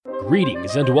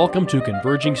Greetings and welcome to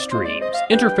Converging Streams,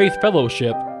 Interfaith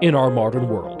Fellowship in Our Modern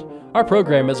World. Our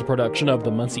program is a production of the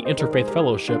Muncie Interfaith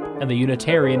Fellowship and the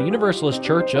Unitarian Universalist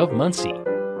Church of Muncie.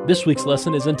 This week's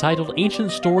lesson is entitled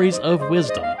Ancient Stories of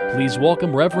Wisdom. Please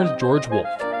welcome Reverend George Wolf.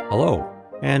 Hello,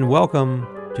 and welcome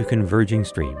to Converging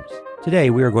Streams.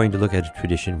 Today we are going to look at a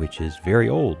tradition which is very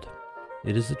old.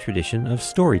 It is the tradition of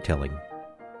storytelling.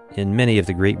 In many of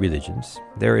the great religions,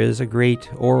 there is a great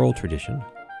oral tradition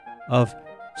of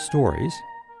stories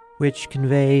which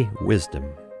convey wisdom.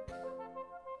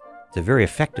 It's a very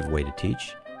effective way to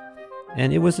teach,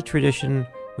 and it was a tradition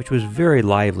which was very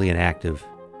lively and active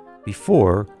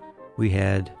before we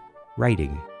had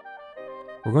writing.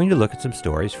 We're going to look at some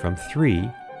stories from three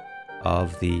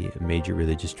of the major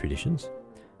religious traditions,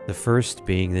 the first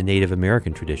being the Native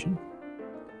American tradition.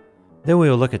 Then we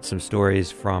will look at some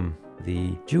stories from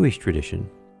the Jewish tradition,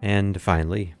 and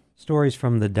finally, stories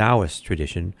from the Taoist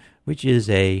tradition, which is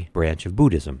a branch of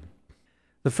Buddhism.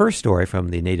 The first story from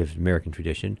the Native American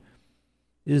tradition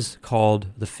is called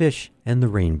The Fish and the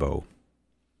Rainbow.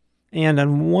 And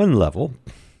on one level,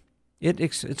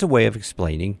 it's a way of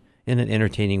explaining in an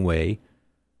entertaining way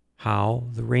how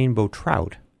the rainbow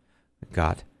trout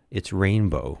got its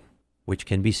rainbow, which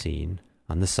can be seen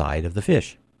on the side of the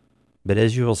fish. But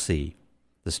as you will see,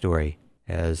 the story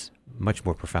has much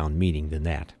more profound meaning than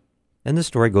that. And the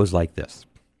story goes like this.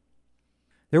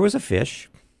 There was a fish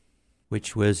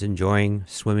which was enjoying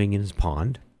swimming in his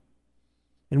pond.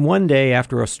 And one day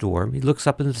after a storm, he looks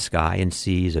up into the sky and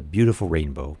sees a beautiful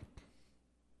rainbow.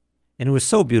 And it was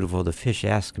so beautiful, the fish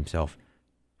asked himself,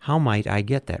 how might I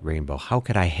get that rainbow? How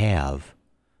could I have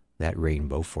that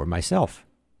rainbow for myself?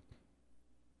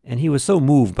 And he was so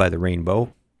moved by the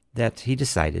rainbow that he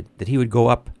decided that he would go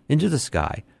up into the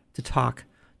sky to talk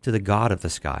to the god of the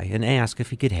sky and ask if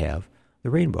he could have the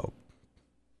rainbow.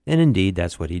 And indeed,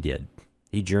 that's what he did.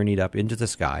 He journeyed up into the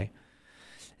sky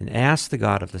and asked the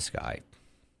god of the sky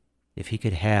if he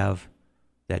could have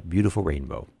that beautiful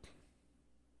rainbow.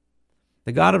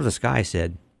 The god of the sky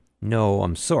said, "No,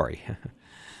 I'm sorry.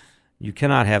 You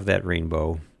cannot have that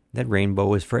rainbow. That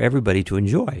rainbow is for everybody to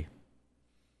enjoy.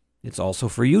 It's also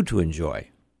for you to enjoy.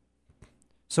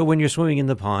 So when you're swimming in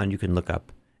the pond, you can look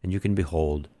up and you can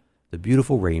behold the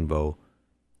beautiful rainbow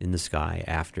in the sky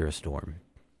after a storm."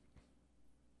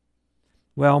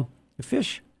 Well, the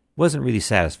fish wasn't really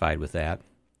satisfied with that,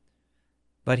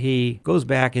 but he goes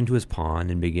back into his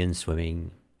pond and begins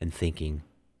swimming and thinking,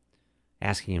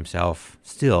 asking himself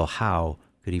still how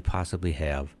could he possibly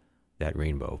have that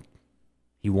rainbow.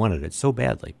 He wanted it so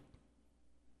badly.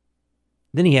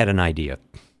 Then he had an idea.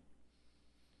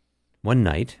 One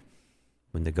night,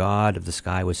 when the god of the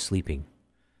sky was sleeping,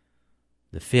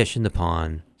 the fish in the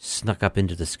pond snuck up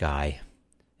into the sky,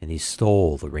 and he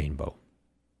stole the rainbow.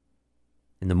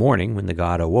 In the morning, when the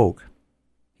god awoke,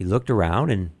 he looked around,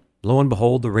 and lo and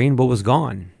behold, the rainbow was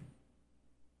gone.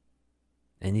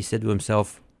 And he said to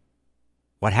himself,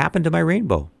 what happened to my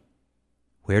rainbow?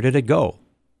 Where did it go?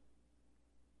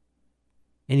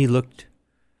 And he looked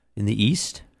in the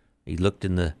east, he looked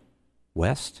in the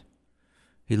west,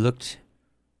 he looked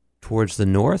towards the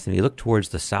north, and he looked towards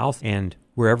the south, and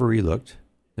wherever he looked,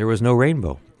 there was no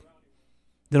rainbow.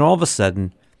 Then all of a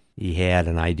sudden, he had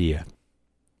an idea.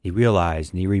 He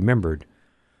realized and he remembered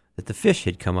that the fish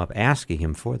had come up asking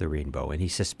him for the rainbow, and he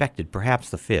suspected perhaps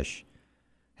the fish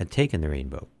had taken the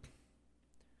rainbow.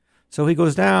 So he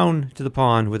goes down to the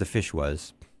pond where the fish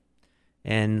was,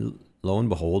 and lo and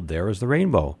behold, there is the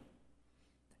rainbow.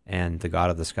 And the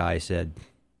god of the sky said,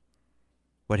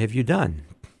 what have you done?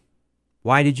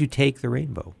 Why did you take the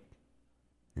rainbow?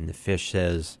 And the fish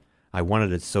says, I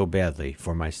wanted it so badly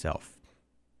for myself.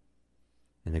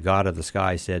 And the god of the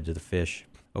sky said to the fish,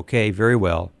 okay, very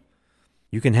well,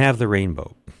 you can have the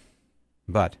rainbow,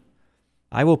 but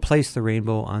I will place the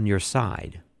rainbow on your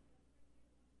side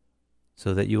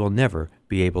so that you will never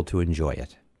be able to enjoy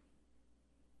it.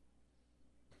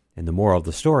 And the moral of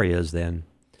the story is then,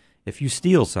 if you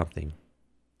steal something,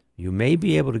 you may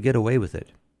be able to get away with it.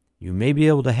 You may be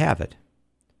able to have it,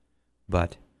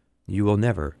 but you will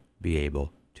never be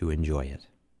able to enjoy it.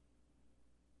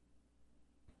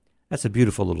 That's a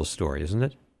beautiful little story, isn't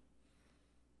it?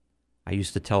 I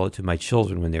used to tell it to my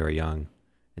children when they were young,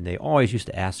 and they always used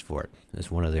to ask for it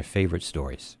as one of their favorite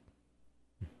stories.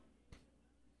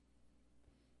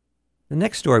 The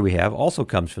next story we have also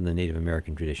comes from the Native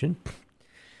American tradition,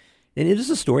 and it is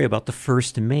a story about the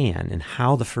first man and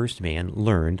how the first man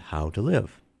learned how to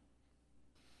live.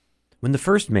 When the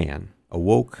first man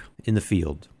awoke in the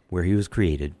field where he was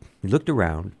created, he looked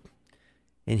around,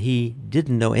 and he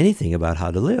didn't know anything about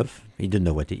how to live. He didn't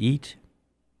know what to eat.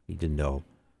 He didn't know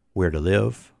where to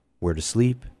live, where to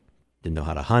sleep, didn't know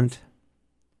how to hunt.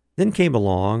 Then came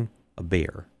along a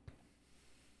bear.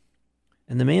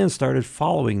 And the man started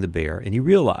following the bear, and he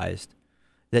realized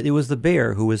that it was the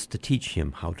bear who was to teach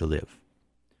him how to live.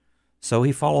 So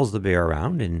he follows the bear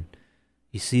around, and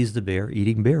he sees the bear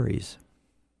eating berries.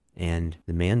 And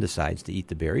the man decides to eat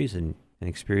the berries and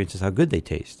experiences how good they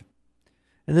taste.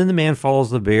 And then the man follows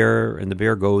the bear, and the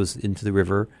bear goes into the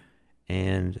river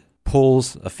and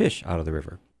pulls a fish out of the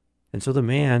river. And so the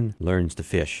man learns to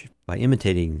fish by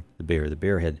imitating the bear. The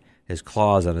bear had his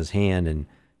claws on his hand and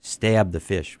stabbed the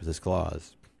fish with his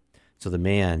claws. So the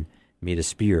man made a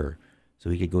spear so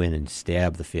he could go in and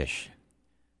stab the fish.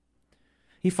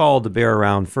 He followed the bear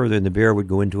around further, and the bear would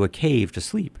go into a cave to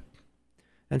sleep.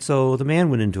 And so the man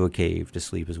went into a cave to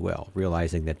sleep as well,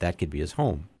 realizing that that could be his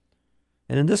home.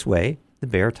 And in this way, the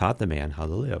bear taught the man how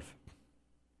to live.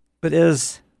 But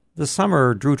as the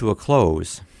summer drew to a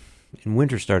close and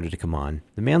winter started to come on,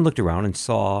 the man looked around and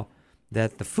saw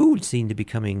that the food seemed to be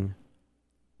becoming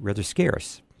rather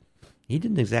scarce. He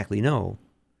didn't exactly know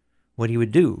what he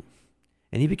would do,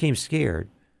 and he became scared,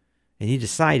 and he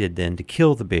decided then to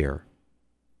kill the bear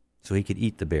so he could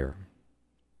eat the bear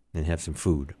and have some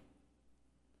food.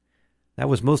 That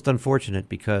was most unfortunate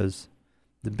because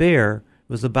the bear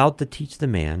was about to teach the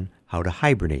man how to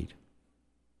hibernate.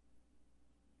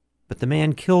 But the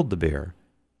man killed the bear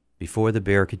before the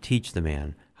bear could teach the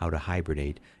man how to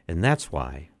hibernate, and that's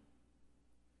why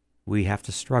we have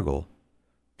to struggle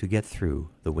to get through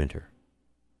the winter.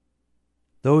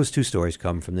 Those two stories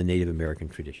come from the Native American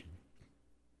tradition.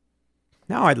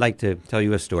 Now I'd like to tell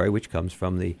you a story which comes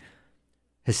from the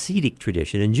Hasidic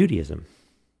tradition in Judaism.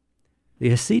 The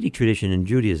Hasidic tradition in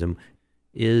Judaism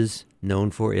is known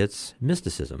for its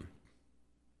mysticism.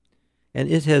 And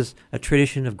it has a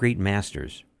tradition of great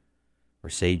masters, or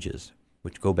sages,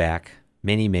 which go back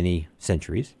many, many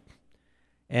centuries.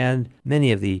 And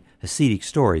many of the Hasidic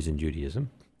stories in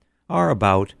Judaism are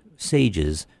about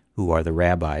sages who are the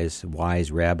rabbis,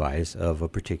 wise rabbis of a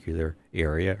particular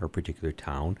area or particular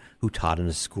town, who taught in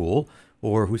a school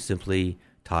or who simply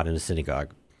taught in a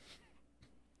synagogue.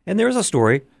 And there is a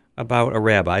story about a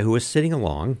rabbi who was sitting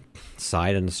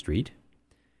alongside on the street,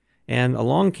 and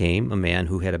along came a man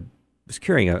who was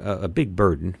carrying a big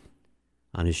burden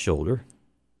on his shoulder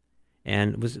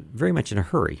and was very much in a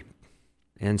hurry.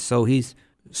 And so he's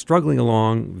struggling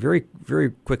along very,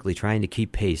 very quickly, trying to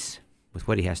keep pace with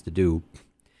what he has to do.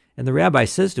 And the rabbi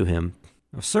says to him,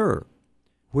 "Sir,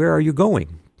 where are you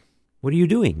going? What are you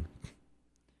doing?"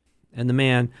 And the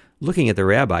man, looking at the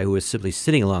rabbi, who was simply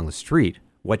sitting along the street,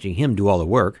 watching him do all the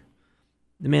work,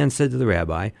 the man said to the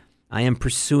rabbi, "I am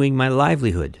pursuing my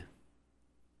livelihood."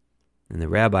 And the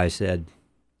rabbi said,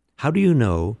 "How do you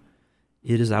know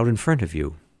it is out in front of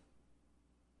you?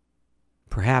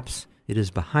 Perhaps it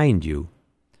is behind you,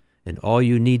 and all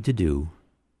you need to do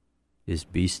is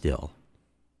be still."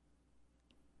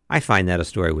 I find that a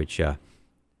story which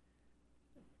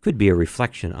could be a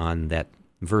reflection on that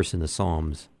verse in the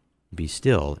Psalms, "Be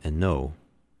still and know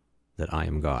that I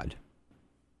am God."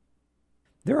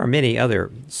 There are many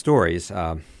other stories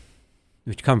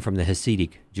which come from the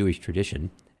Hasidic Jewish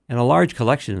tradition, and a large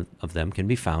collection of them can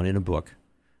be found in a book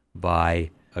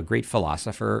by a great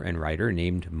philosopher and writer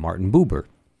named Martin Buber.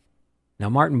 Now,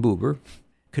 Martin Buber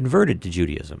converted to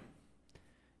Judaism,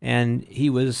 and he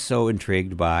was so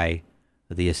intrigued by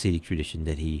the Hasidic tradition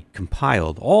that he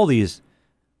compiled all these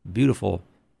beautiful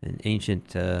and ancient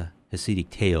Hasidic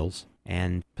tales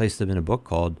and placed them in a book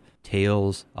called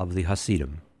Tales of the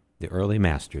Hasidim, the Early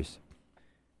Masters.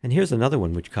 And here's another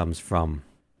one which comes from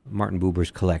Martin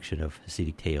Buber's collection of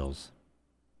Hasidic tales.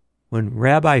 When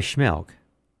Rabbi Shmelk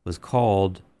was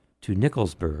called to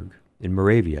Nikolsburg in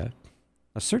Moravia,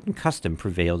 a certain custom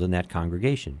prevailed in that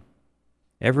congregation.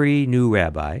 Every new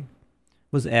rabbi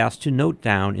was asked to note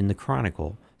down in the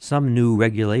chronicle some new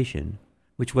regulation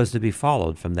which was to be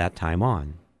followed from that time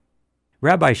on.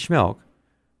 Rabbi Shmelk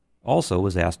also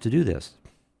was asked to do this,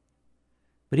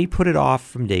 but he put it off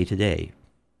from day to day.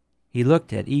 He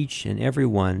looked at each and every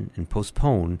one and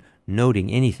postponed noting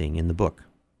anything in the book.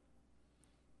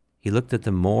 He looked at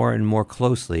them more and more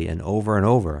closely and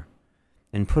over,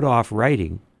 and put off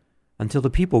writing until the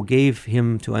people gave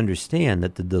him to understand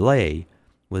that the delay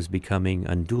was becoming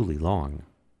unduly long.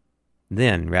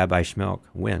 Then Rabbi Shmelk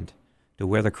went to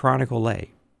where the chronicle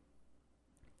lay,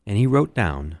 and he wrote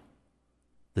down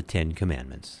the 10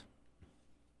 Commandments.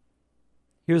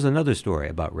 Here's another story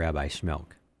about Rabbi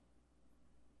Shmelk.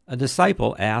 A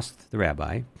disciple asked the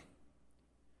rabbi,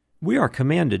 "We are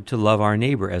commanded to love our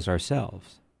neighbor as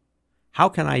ourselves. How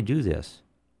can I do this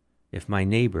if my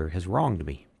neighbor has wronged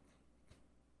me?"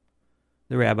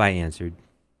 The rabbi answered,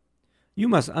 You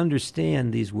must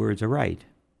understand these words aright.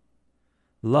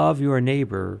 Love your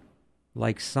neighbor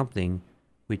like something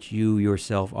which you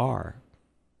yourself are.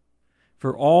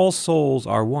 For all souls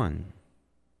are one.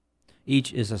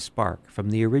 Each is a spark from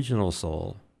the original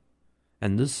soul,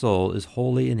 and this soul is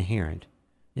wholly inherent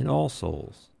in all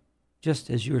souls, just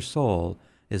as your soul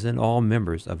is in all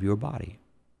members of your body.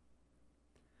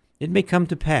 It may come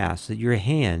to pass that your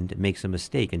hand makes a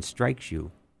mistake and strikes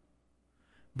you.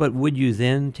 But would you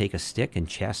then take a stick and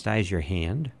chastise your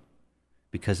hand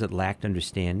because it lacked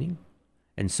understanding,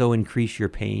 and so increase your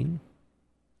pain?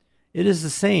 It is the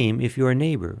same if your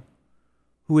neighbor,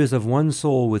 who is of one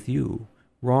soul with you,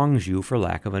 wrongs you for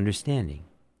lack of understanding.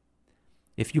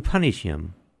 If you punish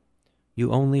him,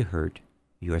 you only hurt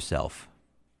yourself.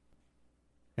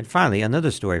 And finally, another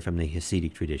story from the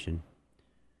Hasidic tradition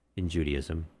in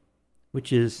Judaism,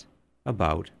 which is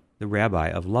about the Rabbi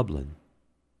of Lublin.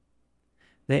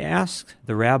 They asked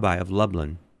the Rabbi of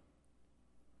Lublin,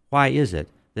 why is it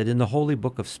that in the Holy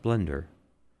Book of Splendor,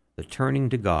 the turning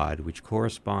to God, which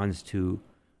corresponds to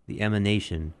the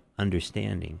emanation,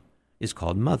 understanding, is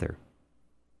called mother?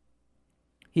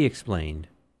 He explained,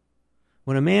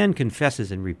 when a man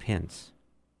confesses and repents,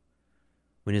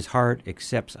 when his heart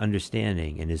accepts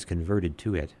understanding and is converted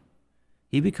to it,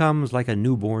 he becomes like a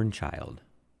newborn child,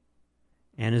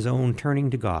 and his own turning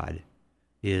to God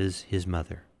is his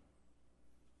mother.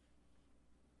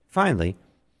 Finally,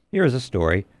 here is a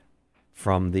story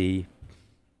from the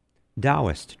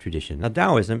Taoist tradition. Now,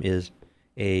 Taoism is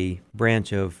a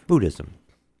branch of Buddhism,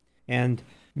 and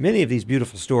many of these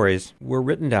beautiful stories were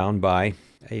written down by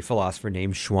a philosopher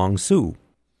named Chuang Tzu.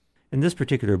 And this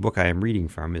particular book I am reading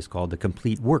from is called The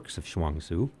Complete Works of Chuang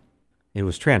Tzu. It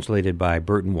was translated by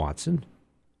Burton Watson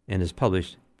and is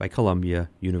published by Columbia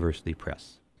University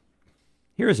Press.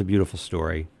 Here is a beautiful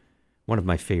story, one of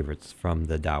my favorites from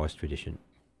the Taoist tradition.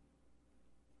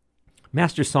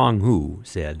 Master Song Hu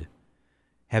said,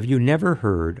 "Have you never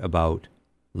heard about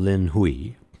Lin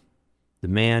Hui, the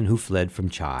man who fled from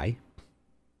Chai?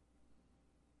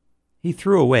 He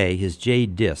threw away his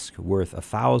jade disc worth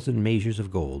 1,000 measures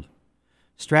of gold,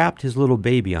 strapped his little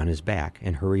baby on his back,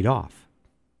 and hurried off.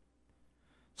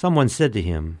 Someone said to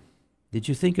him, 'Did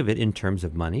you think of it in terms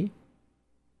of money?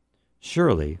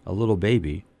 Surely a little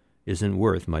baby isn't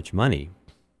worth much money.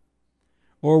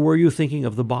 Or were you thinking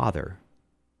of the bother?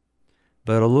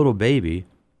 But a little baby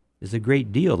is a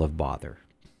great deal of bother.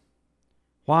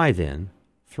 Why, then,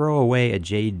 throw away a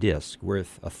jade disc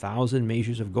worth 1,000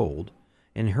 measures of gold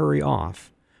and hurry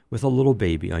off with a little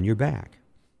baby on your back?'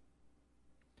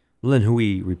 Lin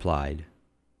Hui replied,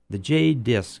 'The jade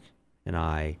disc and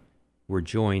I were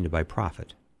joined by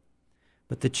profit,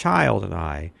 but the child and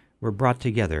I were brought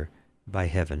together by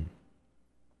heaven.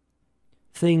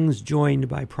 Things joined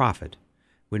by profit,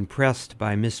 when pressed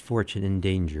by misfortune and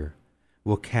danger,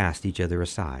 will cast each other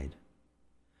aside.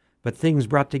 But things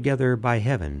brought together by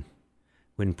heaven,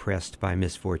 when pressed by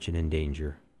misfortune and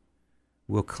danger,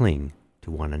 will cling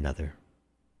to one another.'"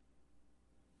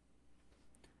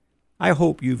 I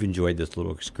hope you've enjoyed this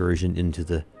little excursion into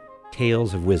the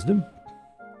tales of wisdom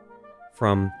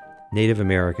from Native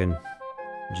American,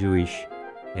 Jewish,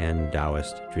 and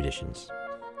Taoist traditions.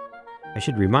 I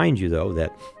should remind you, though,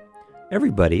 that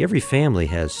every family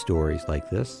has stories like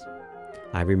this.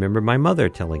 I remember my mother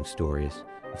telling stories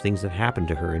of things that happened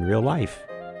to her in real life,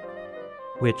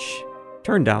 which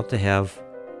turned out to have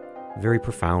very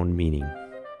profound meaning.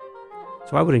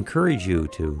 So I would encourage you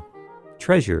to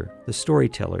treasure the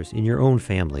storytellers in your own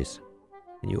families,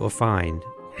 and you will find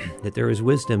that there is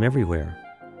wisdom everywhere.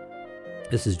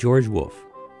 This is George Wolfe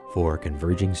for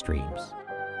Converging Streams.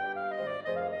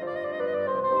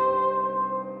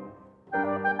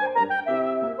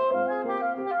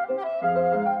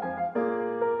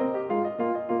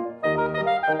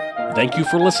 Thank you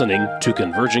for listening to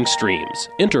Converging Streams,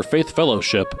 Interfaith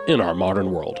Fellowship in Our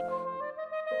Modern World.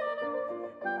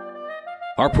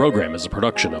 Our program is a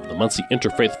production of the Muncie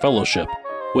Interfaith Fellowship,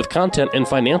 with content and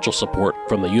financial support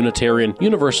from the Unitarian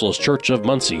Universalist Church of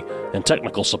Muncie and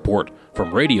technical support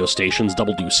from radio stations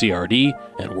WCRD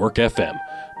and Work FM.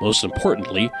 Most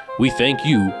importantly, we thank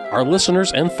you, our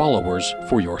listeners and followers,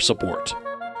 for your support.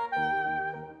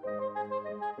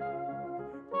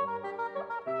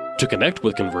 To connect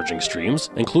with Converging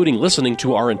Streams, including listening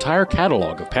to our entire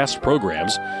catalog of past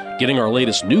programs, getting our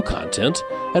latest new content,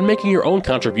 and making your own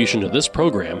contribution to this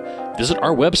program, visit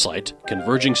our website,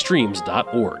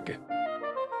 convergingstreams.org.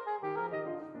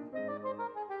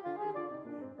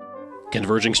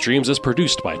 Converging Streams is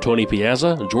produced by Tony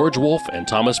Piazza, George Wolfe, and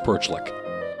Thomas Perchlik.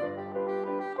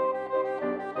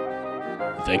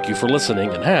 Thank you for listening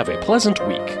and have a pleasant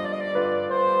week.